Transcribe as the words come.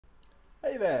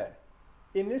Hey there!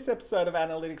 In this episode of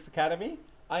Analytics Academy,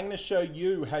 I'm going to show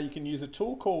you how you can use a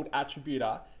tool called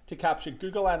Attributor to capture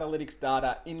Google Analytics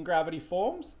data in Gravity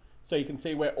Forms so you can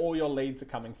see where all your leads are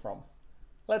coming from.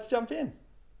 Let's jump in.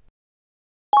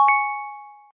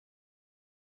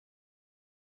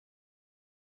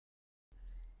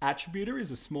 Attributor is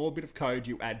a small bit of code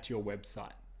you add to your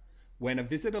website. When a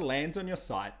visitor lands on your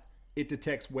site, it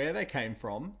detects where they came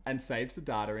from and saves the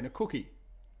data in a cookie.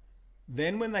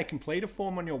 Then when they complete a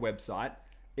form on your website,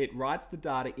 it writes the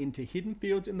data into hidden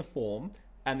fields in the form,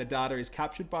 and the data is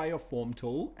captured by your form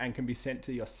tool and can be sent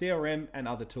to your CRM and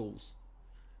other tools.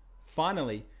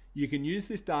 Finally, you can use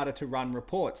this data to run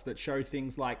reports that show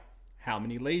things like how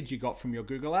many leads you got from your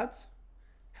Google ads,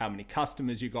 how many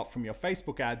customers you got from your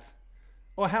Facebook ads,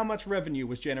 or how much revenue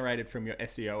was generated from your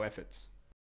SEO efforts.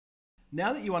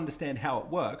 Now that you understand how it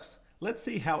works, let's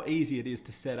see how easy it is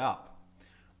to set up.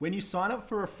 When you sign up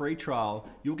for a free trial,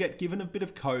 you'll get given a bit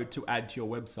of code to add to your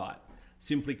website.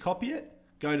 Simply copy it,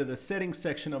 go to the settings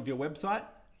section of your website,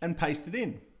 and paste it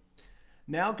in.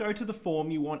 Now go to the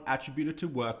form you want Attributor to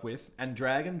work with and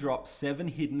drag and drop 7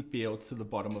 hidden fields to the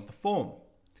bottom of the form.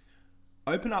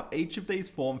 Open up each of these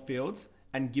form fields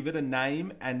and give it a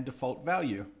name and default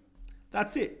value.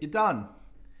 That's it, you're done.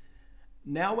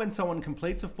 Now when someone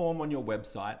completes a form on your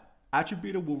website,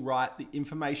 Attributor will write the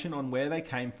information on where they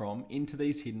came from into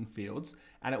these hidden fields,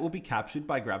 and it will be captured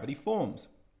by Gravity Forms.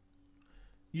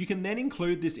 You can then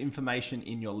include this information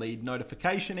in your lead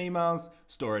notification emails,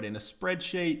 store it in a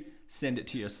spreadsheet, send it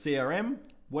to your CRM,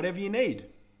 whatever you need.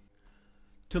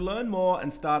 To learn more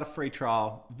and start a free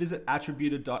trial, visit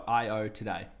attributor.io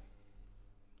today.